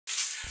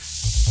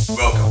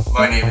Welcome,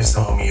 my name is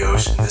the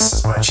Hommeyosh and this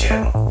is my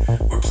channel.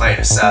 We're playing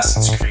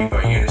Assassin's Creed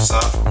by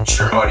Unisoft for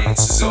mature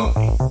audiences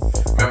only.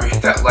 Remember,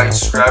 hit that like and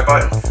subscribe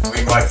button where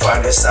you might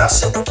find the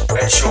assassin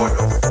and show it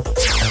over.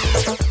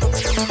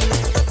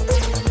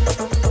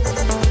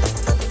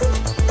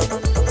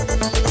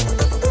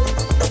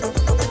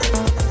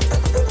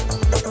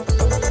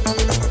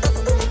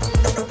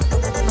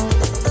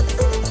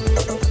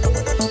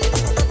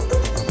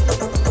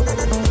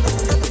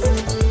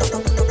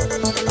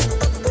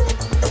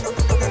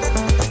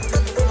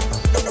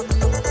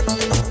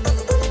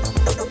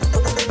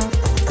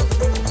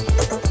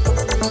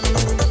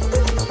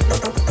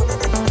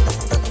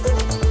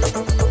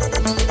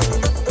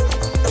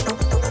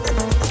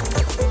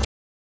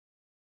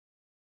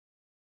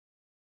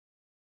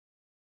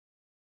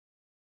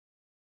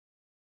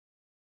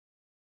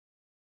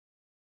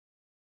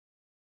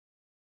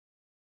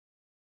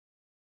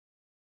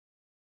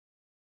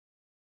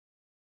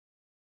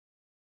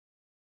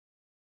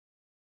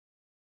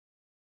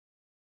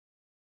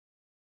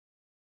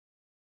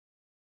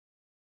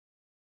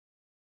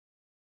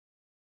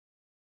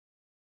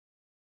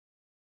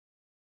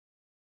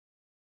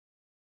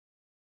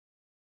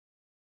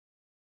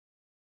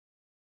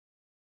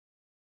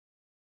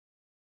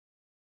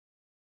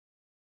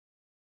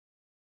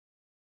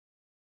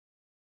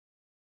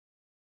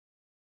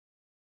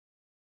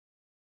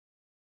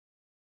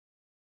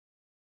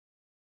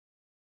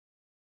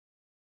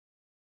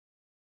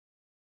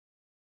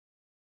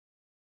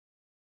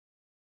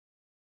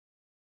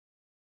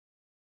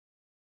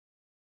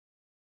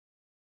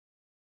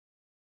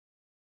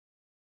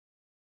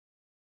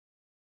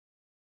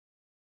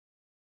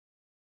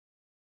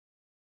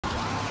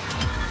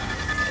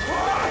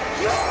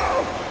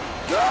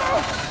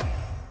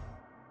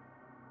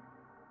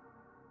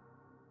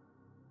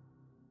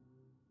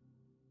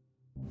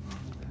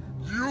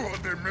 You are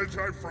the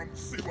Magi from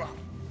Siwa.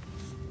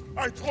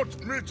 I thought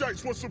Magi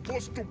were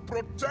supposed to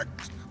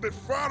protect the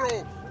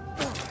Pharaoh.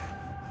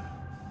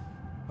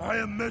 I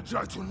am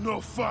Magi to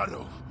no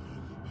Pharaoh.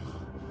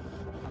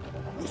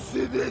 You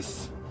see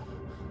this?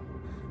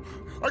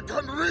 I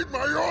can read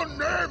my own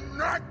name,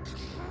 Nat!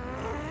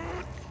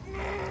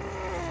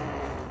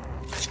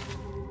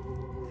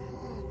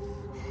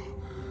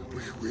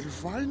 We will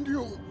find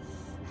you.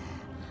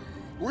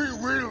 We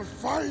will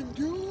find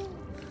you.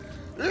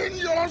 In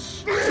your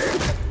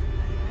sleep!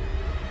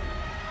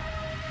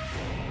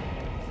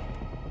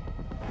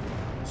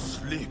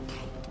 Sleep?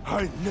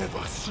 I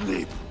never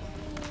sleep.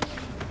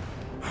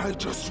 I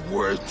just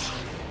wait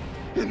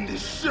in the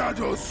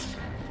shadows,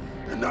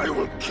 and I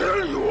will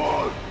kill you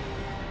all!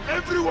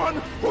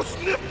 Everyone who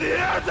sniffed the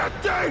air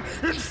that day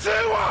in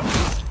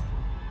Siwa!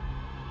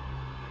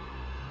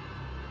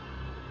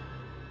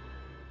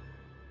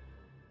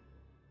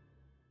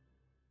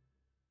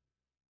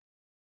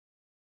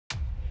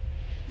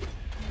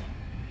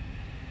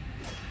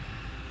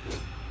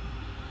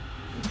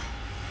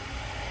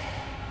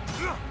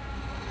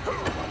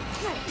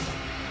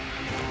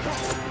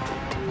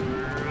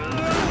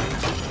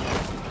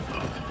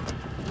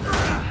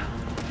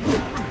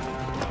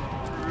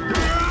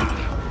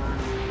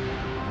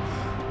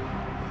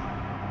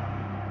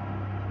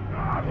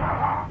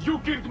 You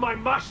killed my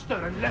master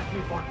and left me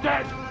for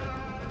dead!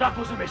 That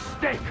was a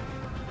mistake!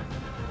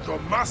 Your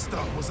master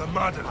was a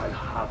murderer. I'll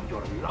have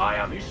your lie.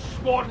 I am his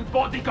sworn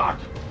bodyguard!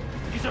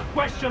 It is a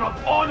question of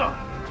honor!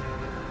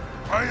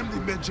 I am the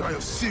Magi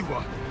of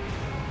Siwa.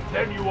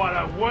 Then you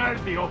are a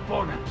worthy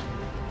opponent.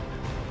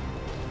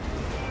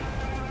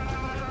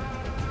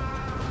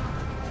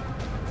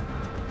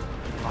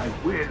 I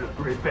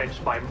will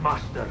revenge my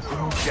master,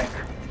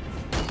 Rujek.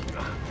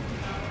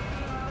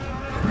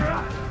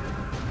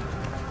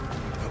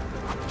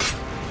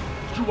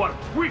 You are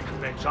weak,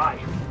 Magi.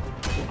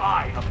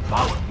 I am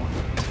powerful.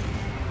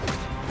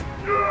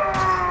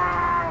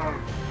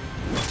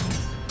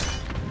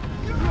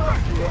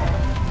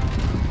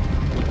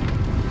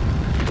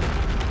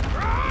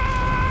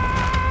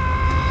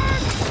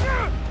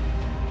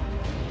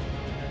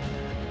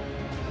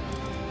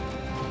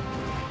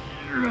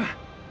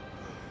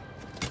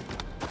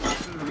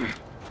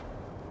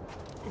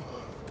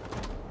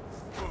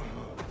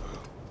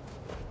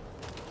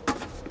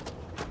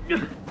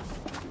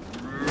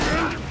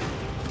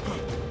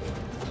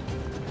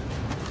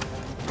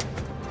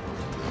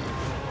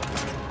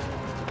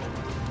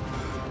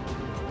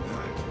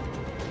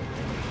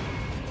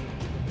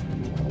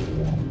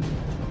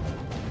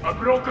 A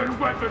broken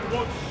weapon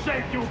won't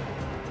save you!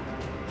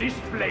 This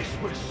place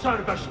will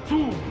serve as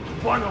tomb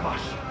to one of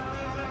us.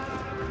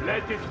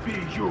 Let it be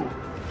you.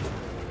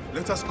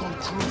 Let us come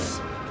truce.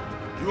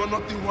 You are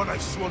not the one I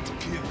sworn to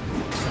kill.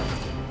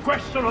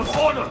 Question of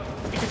honor!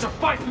 It is a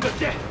fight to the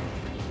death!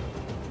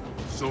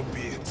 So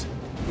be it.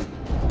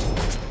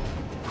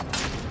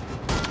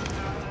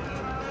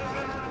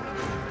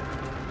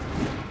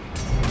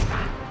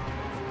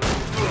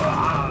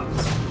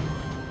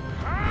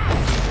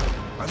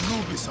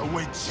 Anubis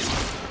awaits you.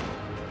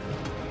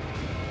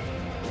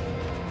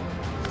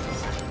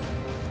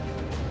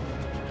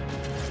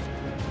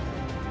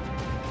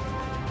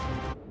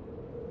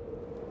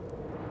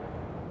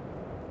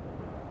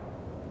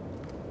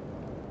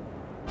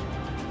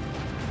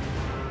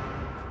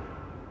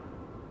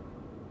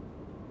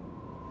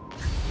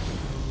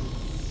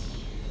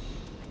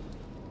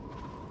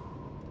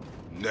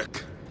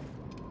 Neck.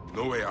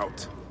 No way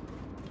out.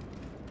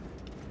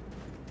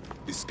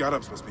 These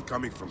scarabs must be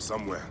coming from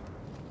somewhere.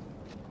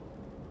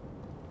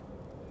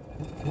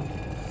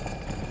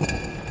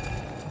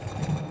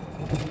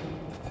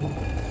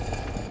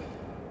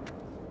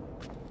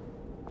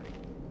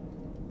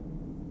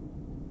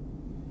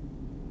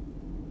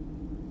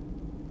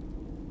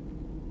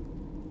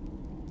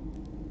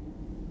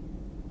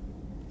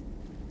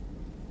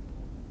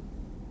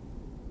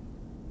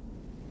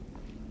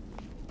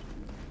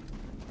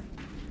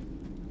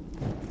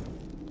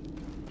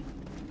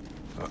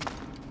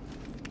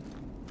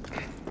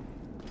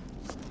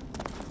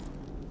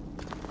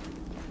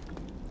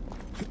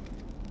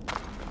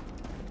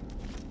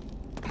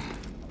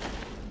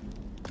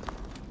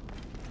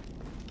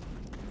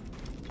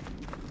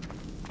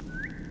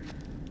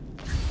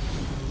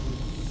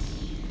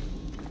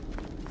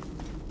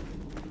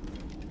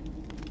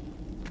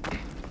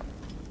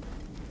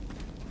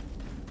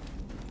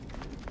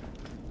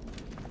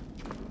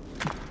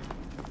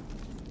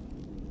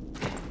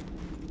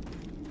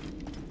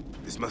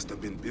 This must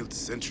have been built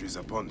centuries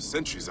upon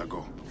centuries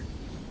ago.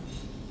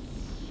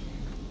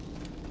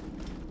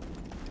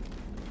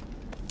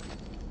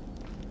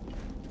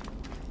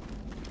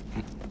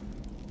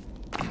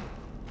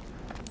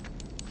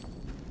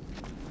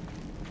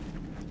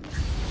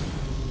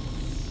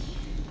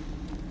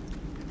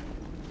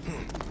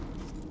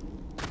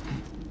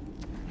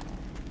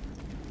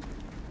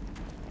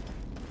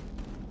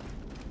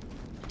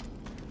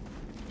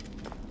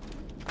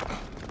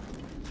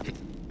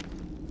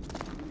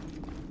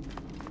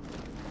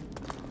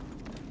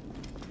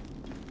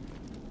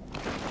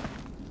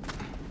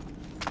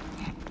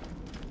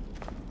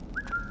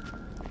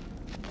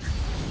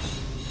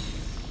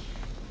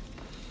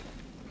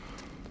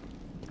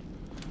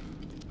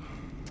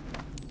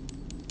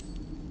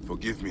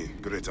 Forgive me,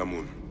 Great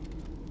Amun.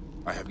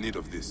 I have need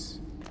of this.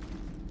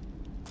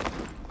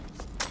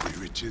 The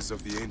riches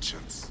of the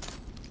ancients.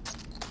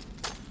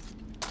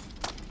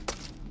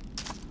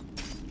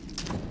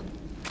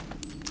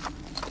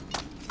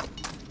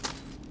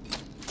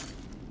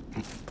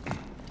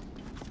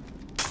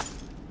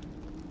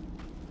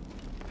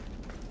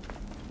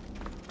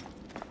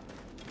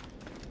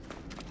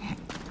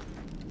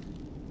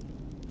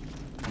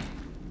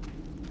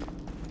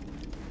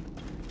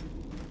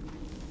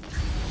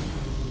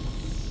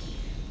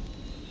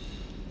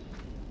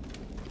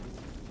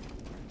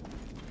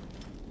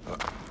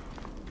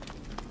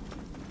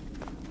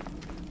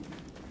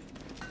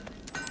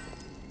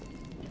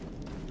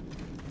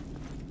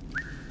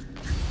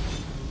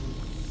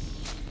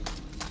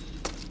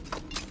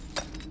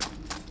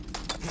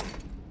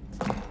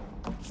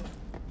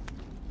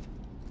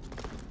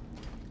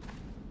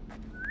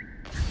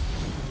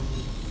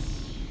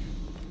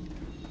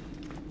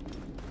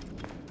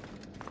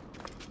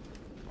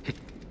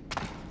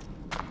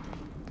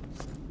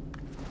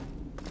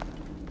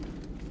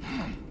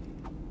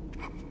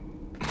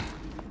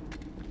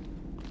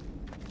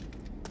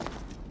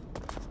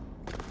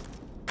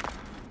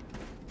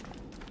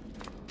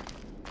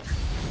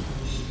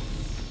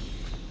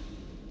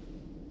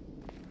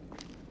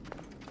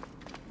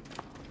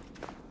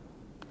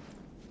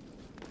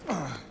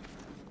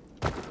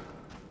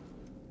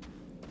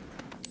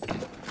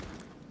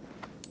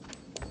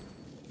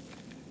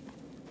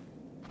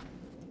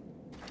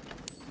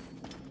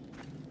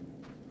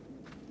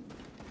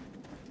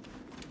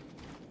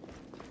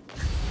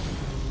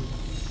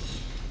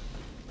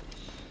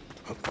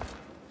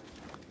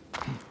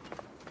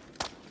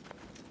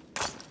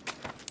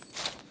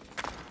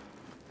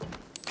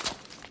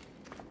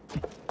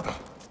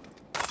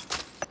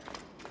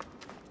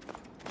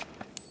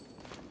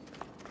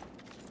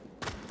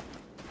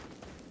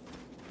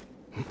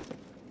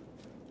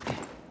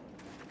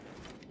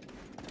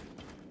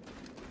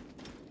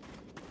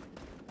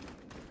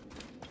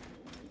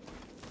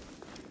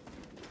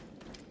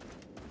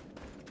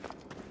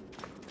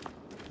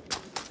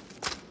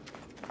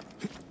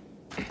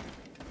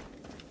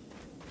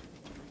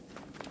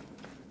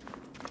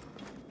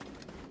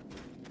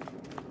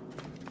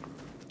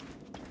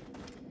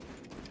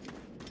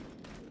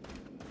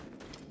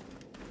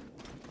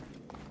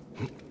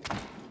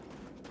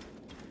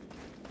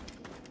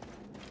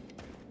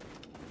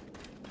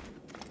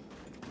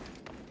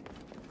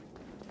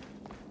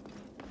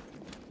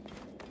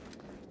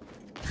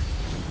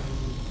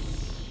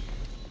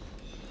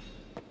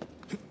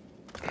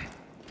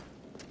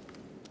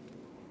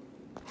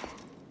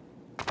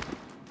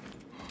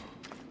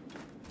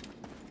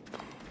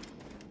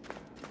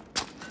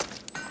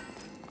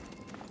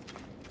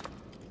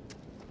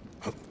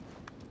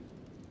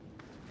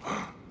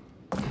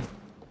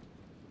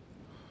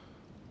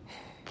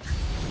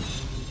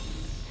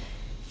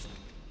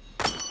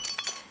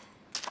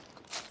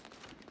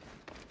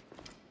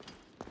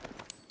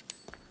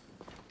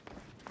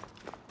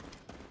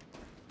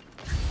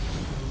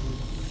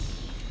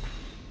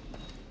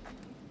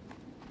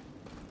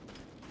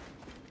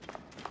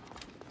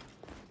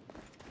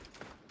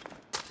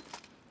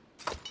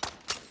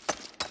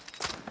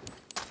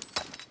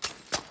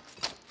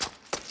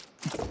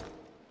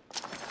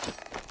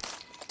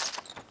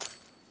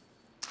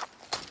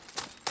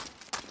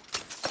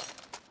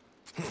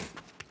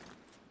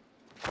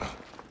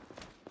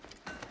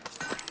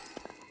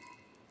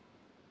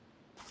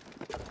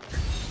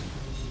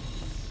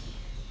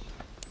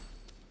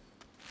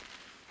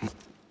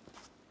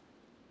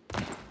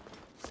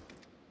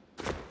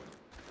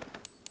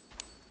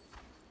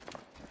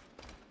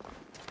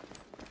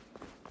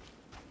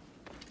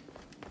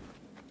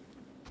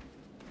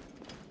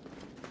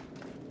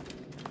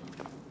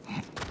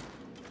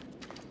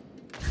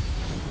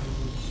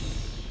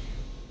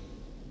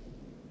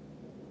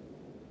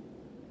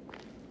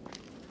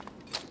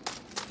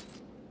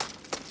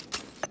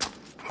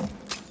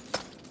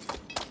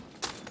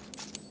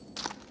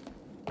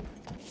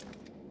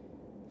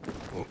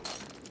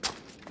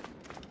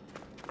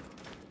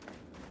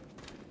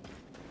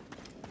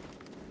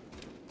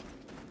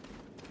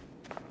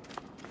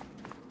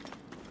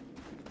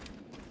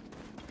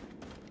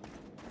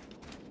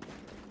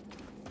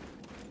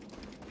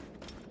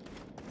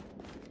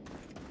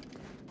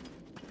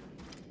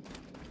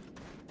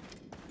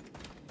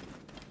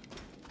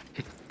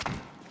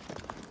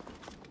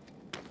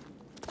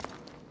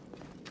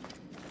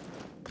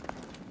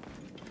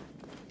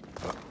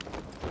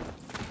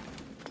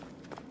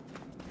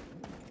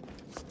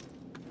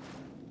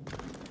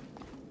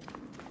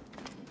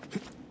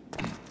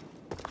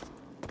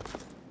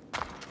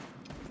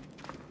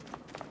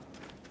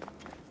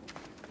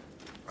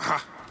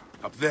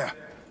 there.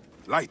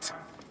 Light.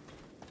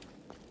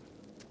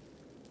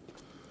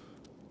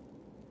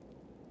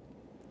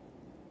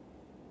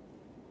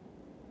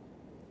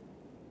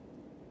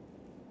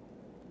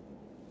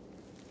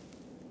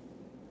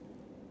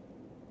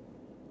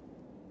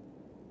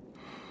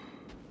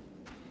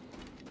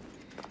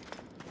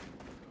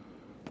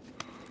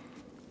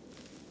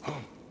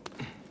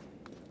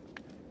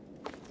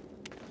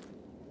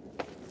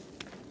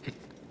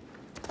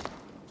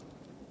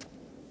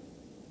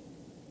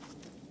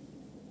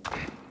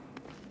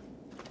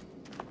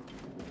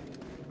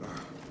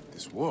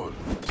 This wall.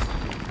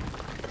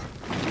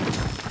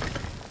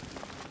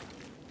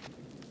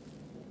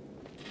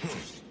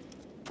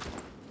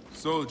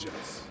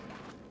 Soldiers.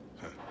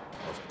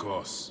 Of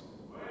course.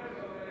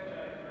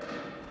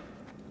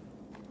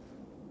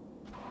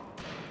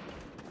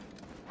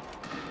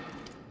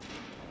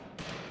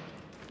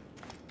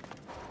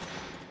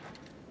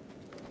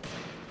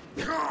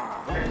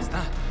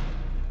 Stop.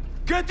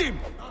 Get him!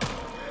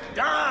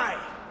 Die!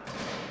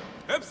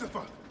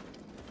 Hepzibah!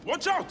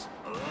 Watch out!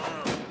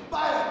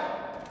 Fire!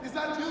 Is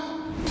that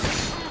you?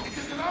 It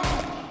is an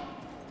ambush!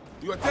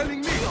 You are telling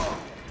me?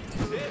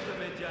 Save the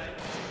Magi.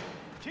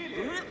 Kill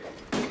him.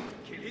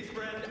 Kill his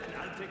friend and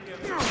I'll take care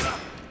of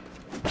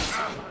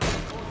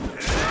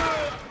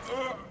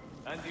you.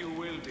 And you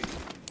will be.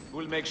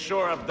 We'll make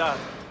sure of that.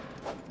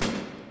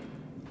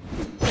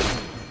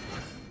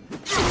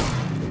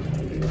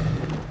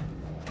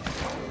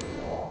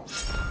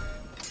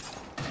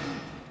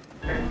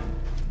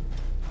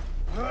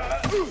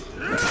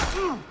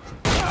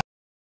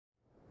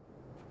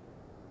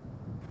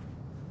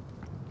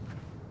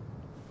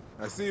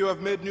 I see you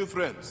have made new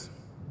friends.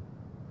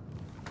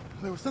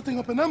 They were setting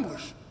up an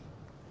ambush.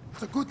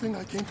 It's a good thing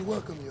I came to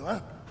welcome you, huh?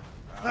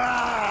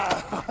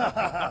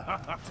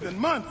 Ah! It's been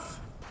months.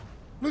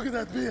 Look at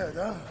that beard,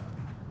 huh?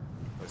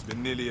 It's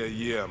been nearly a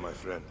year, my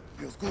friend.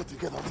 Feels good to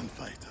get out and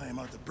fight. I am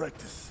out of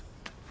practice.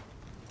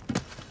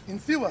 In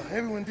Siwa,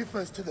 everyone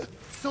defers to the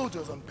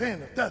soldiers on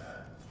pain of death,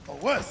 or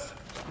worse.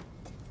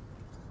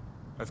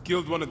 I've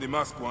killed one of the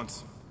masked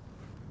ones.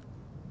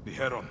 The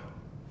Heron.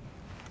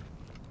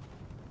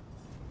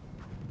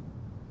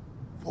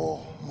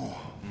 4 more.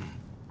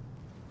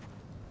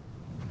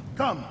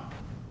 Come.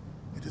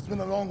 It has been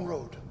a long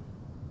road.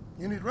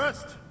 You need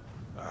rest?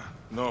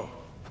 No.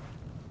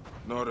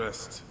 No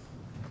rest.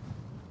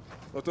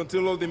 Not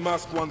until all the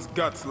masked one's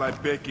guts lie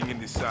baking in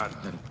the sand.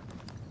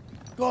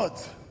 God,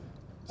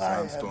 I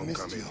have Sandstorm missed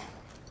coming. you.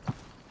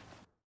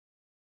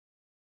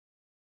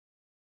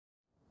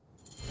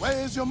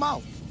 Where is your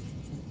mouth?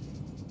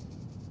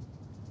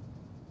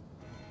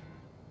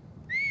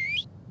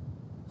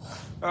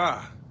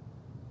 Ah,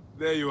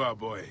 there you are,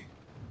 boy.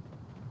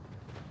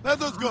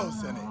 Let us go,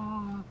 Seni.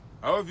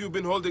 How have you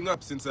been holding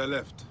up since I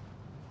left?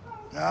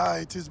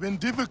 It has been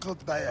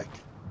difficult, Bayek.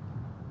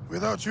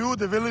 Without you,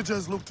 the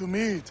villagers look to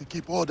me to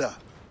keep order.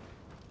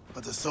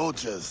 But the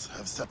soldiers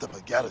have set up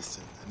a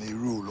garrison, and they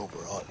rule over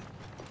all.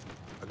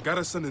 A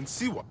garrison in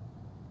Siwa?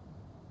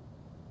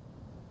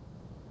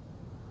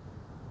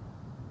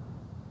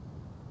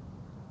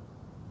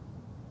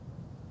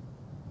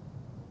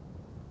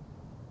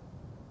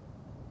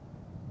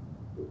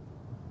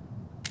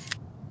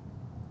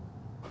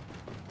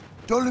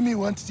 Ptolemy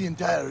wants the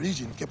entire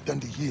region kept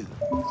under heel.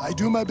 I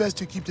do my best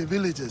to keep the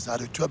villagers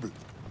out of trouble.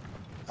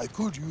 I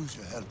could use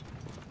your help.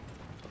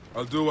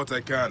 I'll do what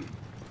I can.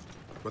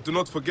 But do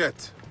not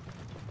forget,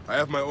 I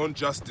have my own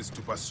justice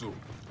to pursue.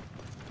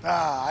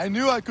 I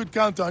knew I could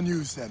count on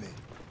you, Seni.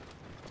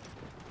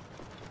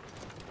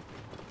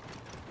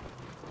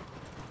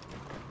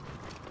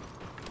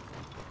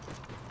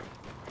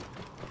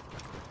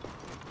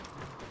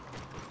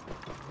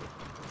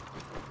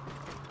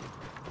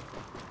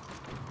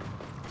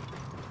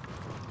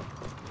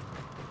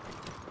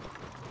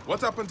 What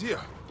happened here?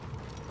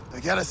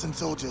 The garrison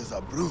soldiers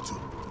are brutal.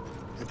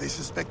 If they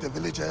suspect a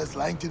villager is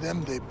lying to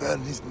them, they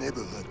burn his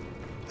neighborhood.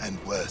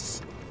 And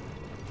worse.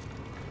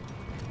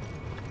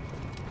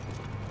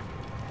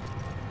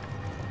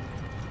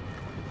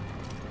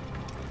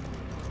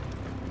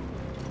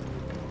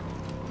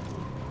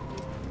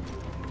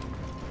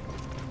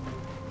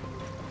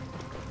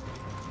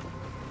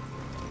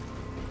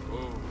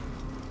 Oh,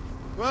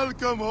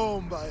 Welcome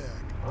home, Bayek.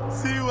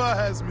 Siwa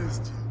has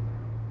missed you.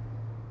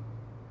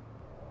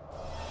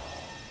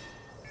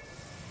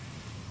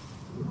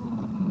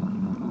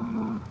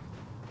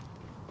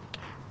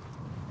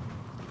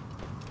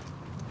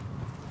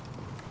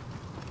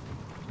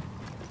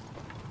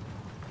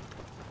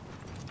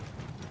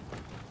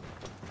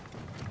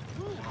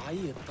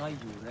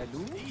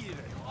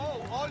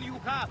 Oh, all you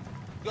have.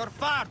 Your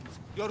farms,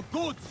 your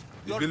goods,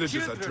 the your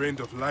villagers children. are drained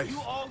of life. You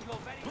owe your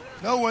very...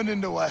 No one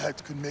in the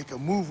Wahat could make a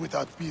move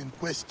without being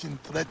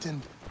questioned,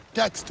 threatened,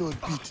 taxed, or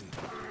beaten.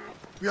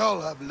 We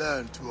all have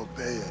learned to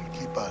obey and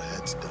keep our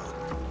heads down.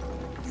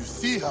 You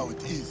see how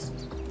it is.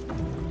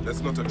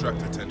 Let's not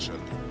attract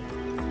attention.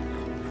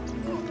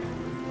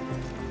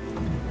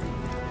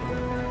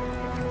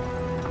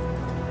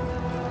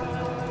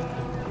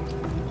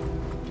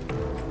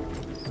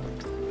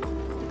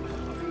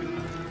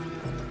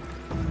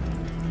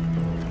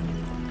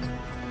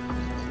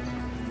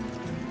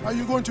 Are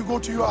you going to go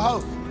to your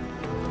house?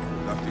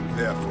 Nothing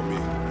there for me.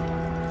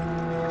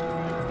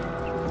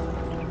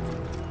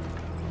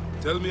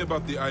 Tell me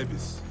about the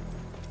Ibis.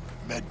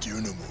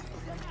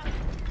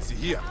 Metellus-the. Is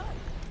he here?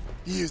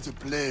 He is the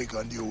plague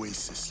on the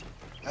oasis.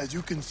 As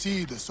you can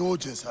see, the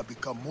soldiers have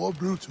become more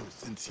brutal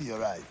since he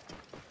arrived.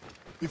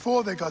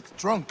 Before they got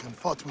drunk and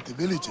fought with the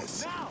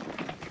villagers.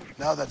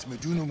 Now that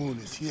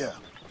Metellus-the is here,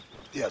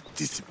 they are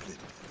disciplined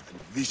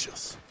and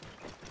vicious.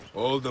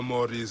 All the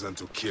more reason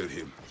to kill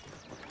him.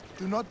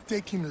 Do not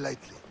take him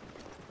lightly.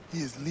 He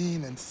is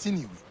lean and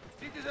sinewy,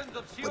 Citizens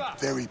of Shiva, but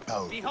very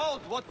powerful.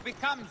 behold what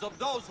becomes of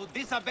those who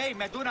disobey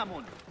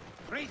Metellus-the.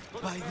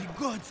 By the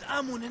gods,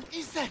 Amun and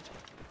Iset!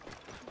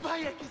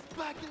 Bayek is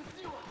back in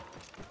Siwa!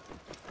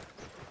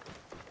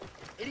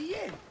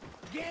 Rien,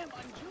 Gam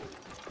and June.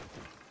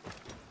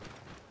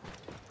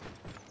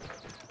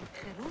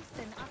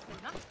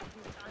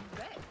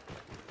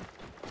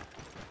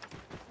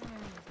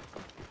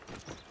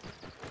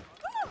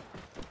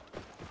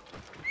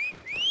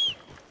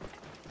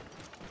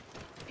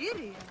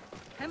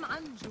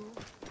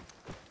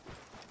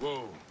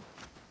 Whoa.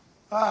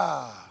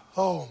 Ah,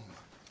 home.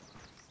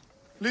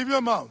 Leave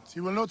your mount. He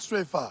will not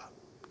stray far.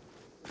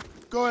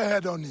 Go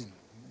ahead on in.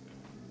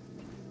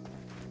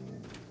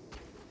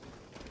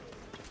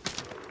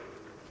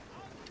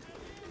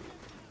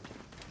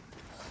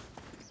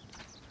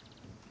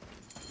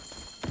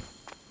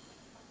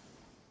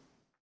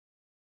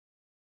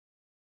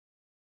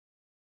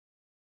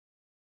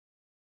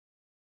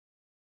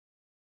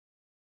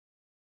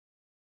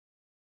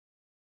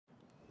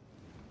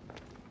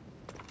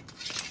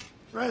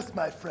 Rest,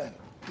 my friend.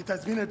 It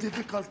has been a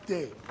difficult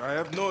day. I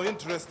have no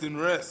interest in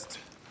rest.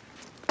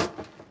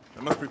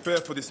 I must prepare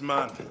for this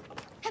man.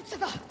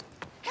 Hetepi-the!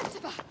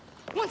 Hetepi-the!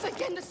 Once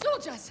again, the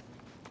soldiers!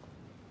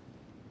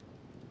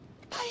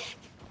 Bayek!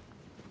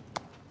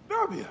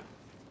 Rabia!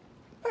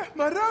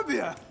 My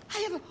Rabia! I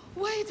am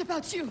worried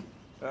about you.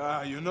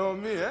 Ah, you know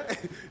me, eh?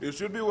 You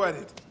should be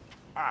worried.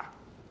 Ah,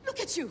 Look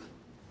at you.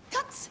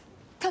 Cuts?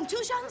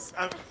 Contusions?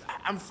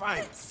 I'm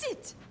fine.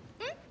 Sit.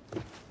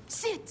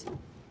 Sit.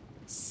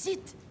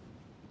 Sit.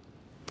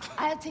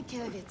 I'll take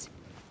care of it.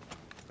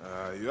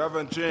 You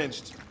haven't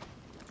changed.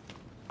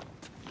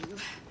 You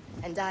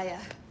and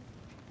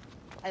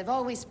I've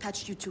always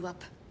patched you two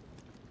up.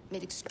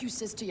 Made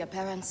excuses to your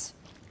parents.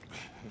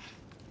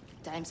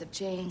 Times have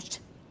changed,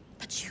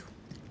 but you,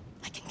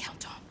 I can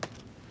count on.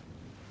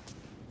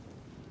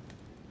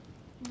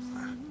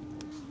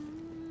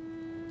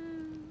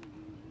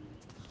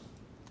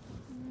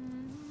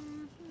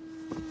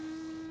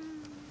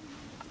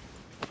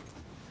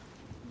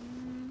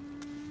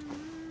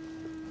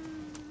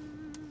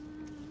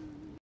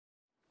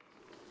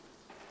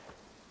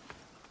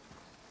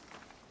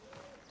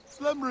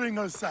 Slumbering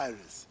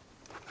Osiris.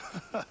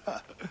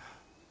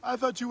 I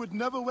thought you would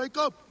never wake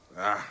up.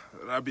 Ah,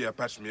 Rabia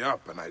patched me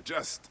up and I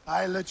just...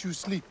 I let you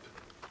sleep.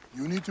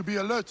 You need to be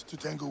alert to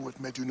tangle with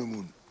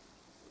Metellus-the.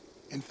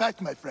 In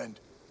fact, my friend,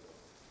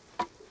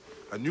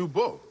 A new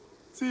bow?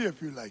 see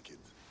if you like it.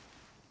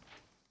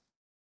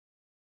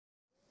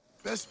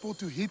 Best spot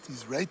to hit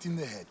is right in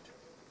the head.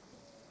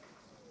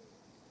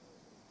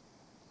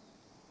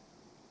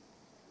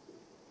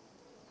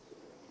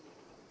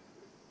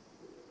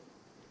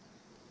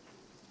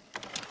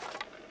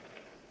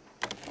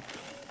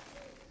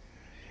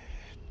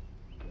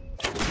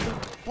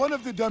 One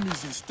of the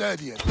dummies is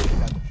sturdier than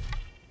the other.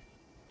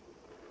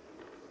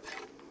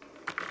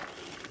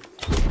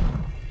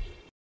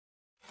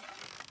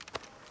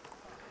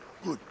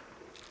 Good.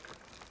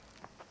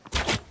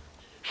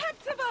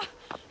 Hetepi-the!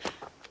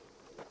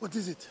 What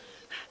is it?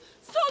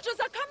 Soldiers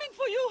are coming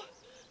for you!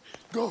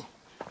 Go.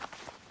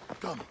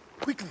 Come,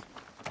 quickly.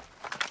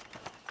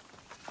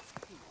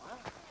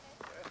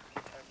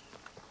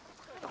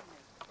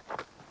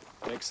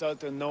 Make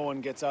certain no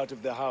one gets out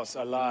of the house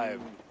alive.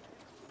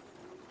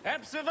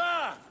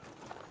 Hetepi-the!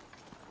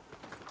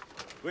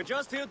 We're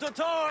just here to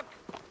talk!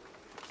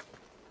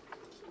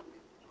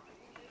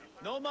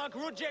 Nomarch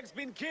Rujek's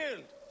been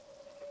killed.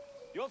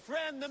 Your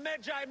friend, the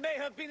Magi, may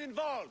have been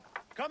involved.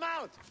 Come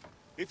out,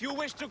 if you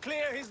wish to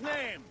clear his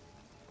name.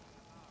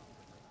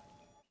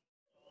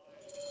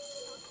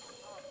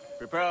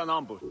 Prepare an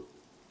ambush.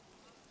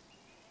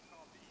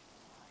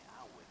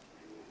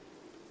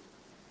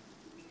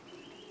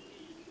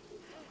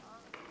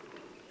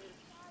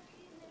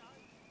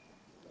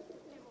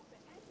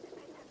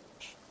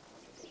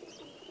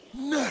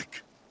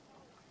 Neck!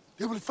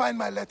 They will find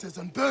my letters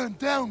and burn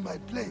down my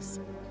place.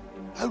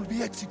 I will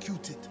be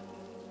executed.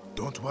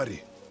 Don't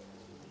worry.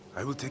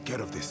 I will take care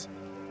of this.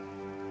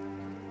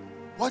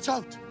 Watch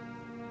out!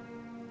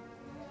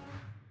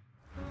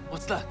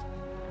 What's that?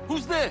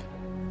 Who's there?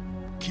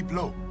 Keep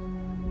low.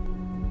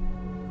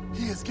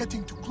 He is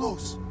getting too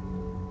close.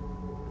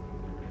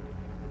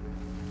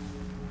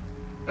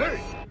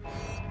 Hey!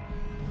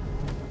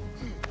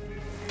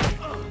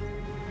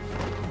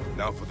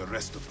 Now for the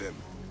rest of them.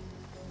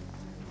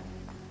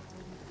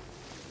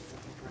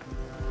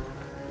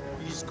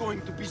 He's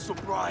going to be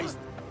surprised.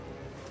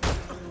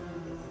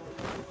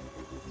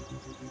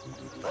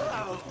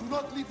 Do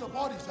not leave the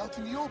bodies out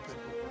in the open.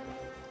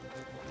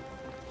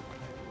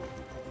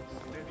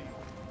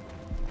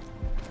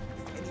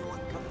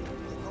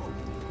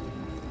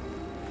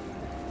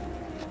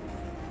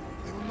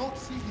 They will not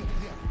see him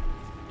here.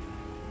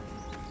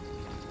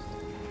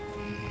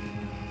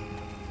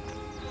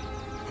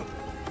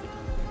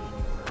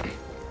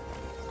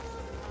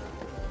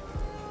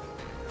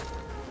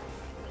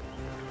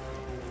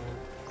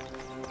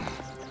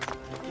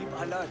 Keep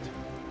alert.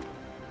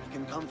 He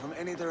can come from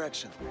any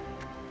direction.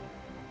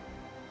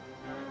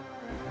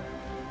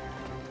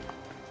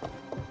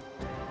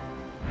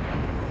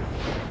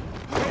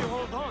 Hey,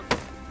 hold on!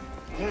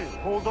 Hey,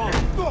 hold on!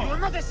 You will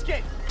not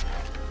escape!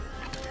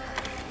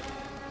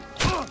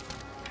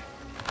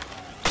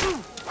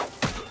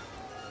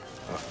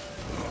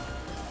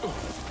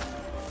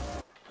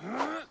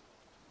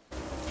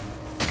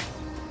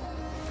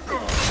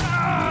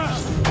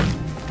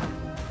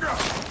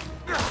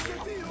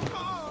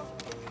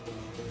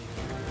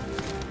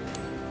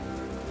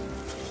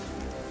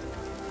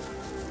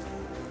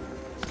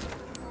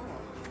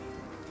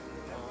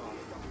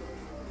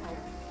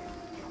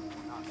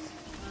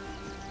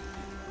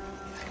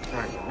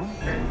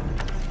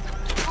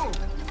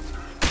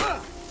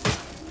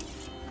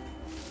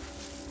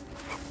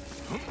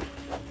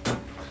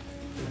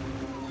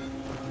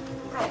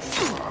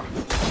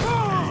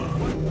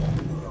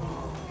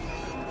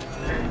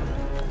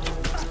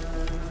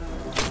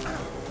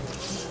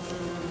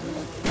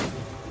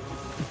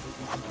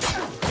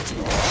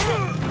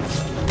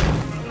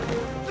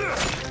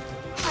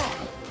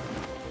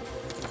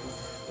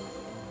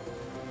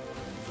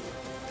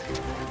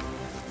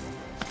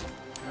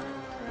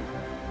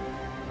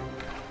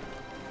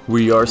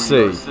 We are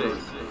safe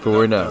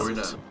for now.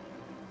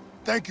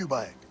 Thank you,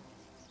 Bayek.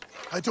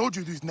 I told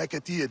you these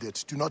Hetepi-the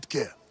do not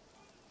care.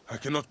 I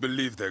cannot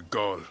believe their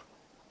gall.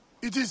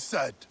 It is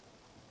sad.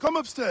 Come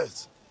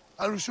upstairs.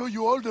 I will show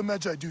you all the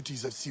Magi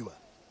duties of Siwa.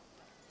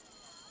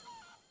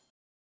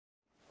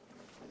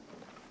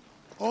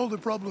 All the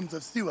problems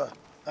of Siwa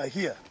are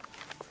here.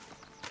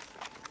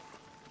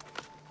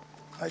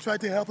 I try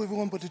to help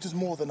everyone, but it is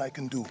more than I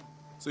can do.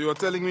 So you are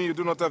telling me you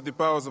do not have the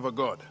powers of a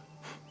god?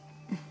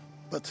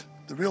 But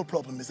the real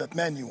problem is that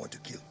man you want to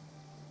kill.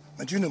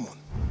 Majunimon.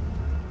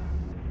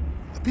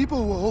 The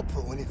people were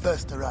hopeful when he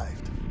first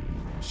arrived.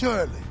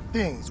 Surely,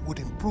 things would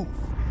improve.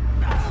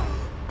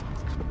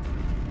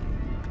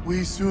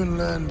 We soon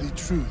learned the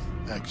truth,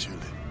 actually.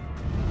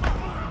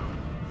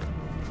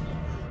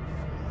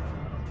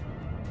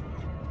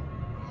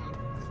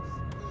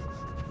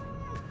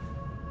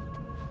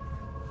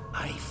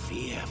 I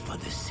fear for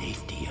the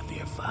safety of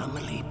your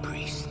family,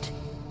 priest.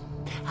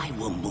 I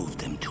will move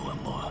them to a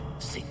more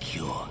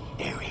secure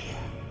area.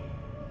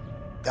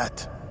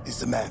 That is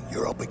the man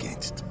you're up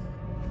against.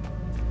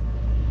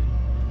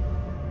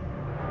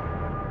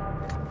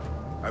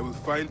 I will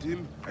find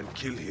him and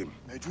kill him.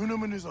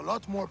 Majunimon is a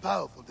lot more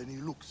powerful than he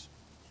looks.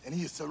 And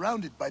he is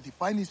surrounded by the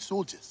finest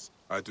soldiers.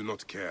 I do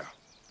not care.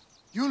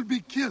 You'll be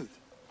killed.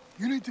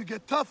 You need to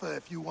get tougher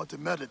if you want to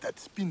murder that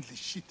spindly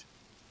shit.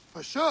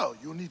 For sure,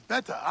 you'll need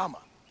better armor.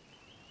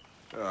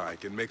 I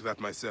can make that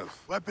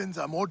myself. Weapons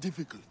are more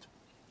difficult.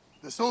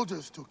 The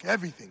soldiers took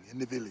everything in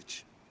the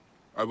village.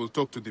 I will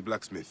talk to the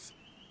blacksmith.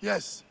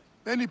 Yes,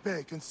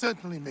 Berenike can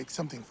certainly make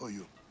something for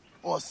you.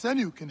 Or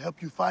Senu can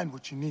help you find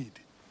what you need.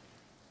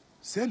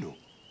 Senu?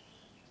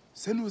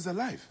 Senu is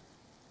alive.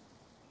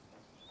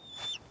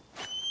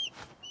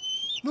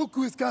 Look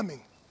who is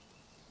coming.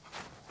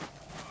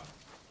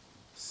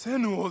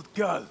 Senu, old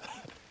girl.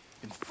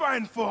 In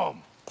fine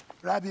form.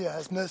 Rabia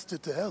has nursed her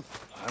to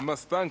health. I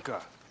must thank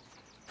her.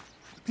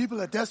 The people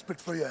are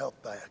desperate for your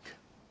help, Bayek.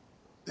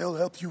 They'll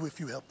help you if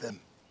you help them.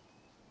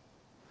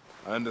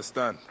 I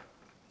understand.